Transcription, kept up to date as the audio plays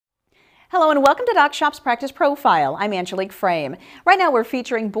Hello and welcome to Doc Shop's Practice Profile. I'm Angelique Frame. Right now we're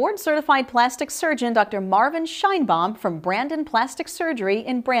featuring board-certified plastic surgeon Dr. Marvin Shienbaum from Brandon Plastic Surgery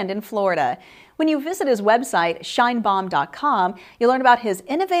in Brandon, Florida. When you visit his website, Shienbaum.com, you'll learn about his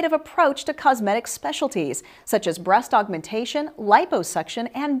innovative approach to cosmetic specialties, such as breast augmentation, liposuction,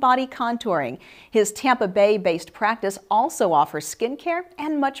 and body contouring. His Tampa Bay-based practice also offers skincare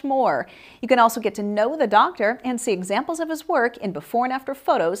and much more. You can also get to know the doctor and see examples of his work in before and after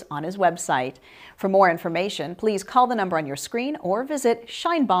photos on his website. For more information, please call the number on your screen or visit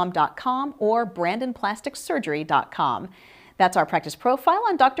Shienbaum.com or BrandonPlasticSurgery.com. That's our practice profile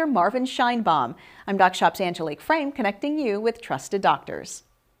on Dr. Marvin Shienbaum. I'm Doc Shop's Angelique Frame, connecting you with trusted doctors.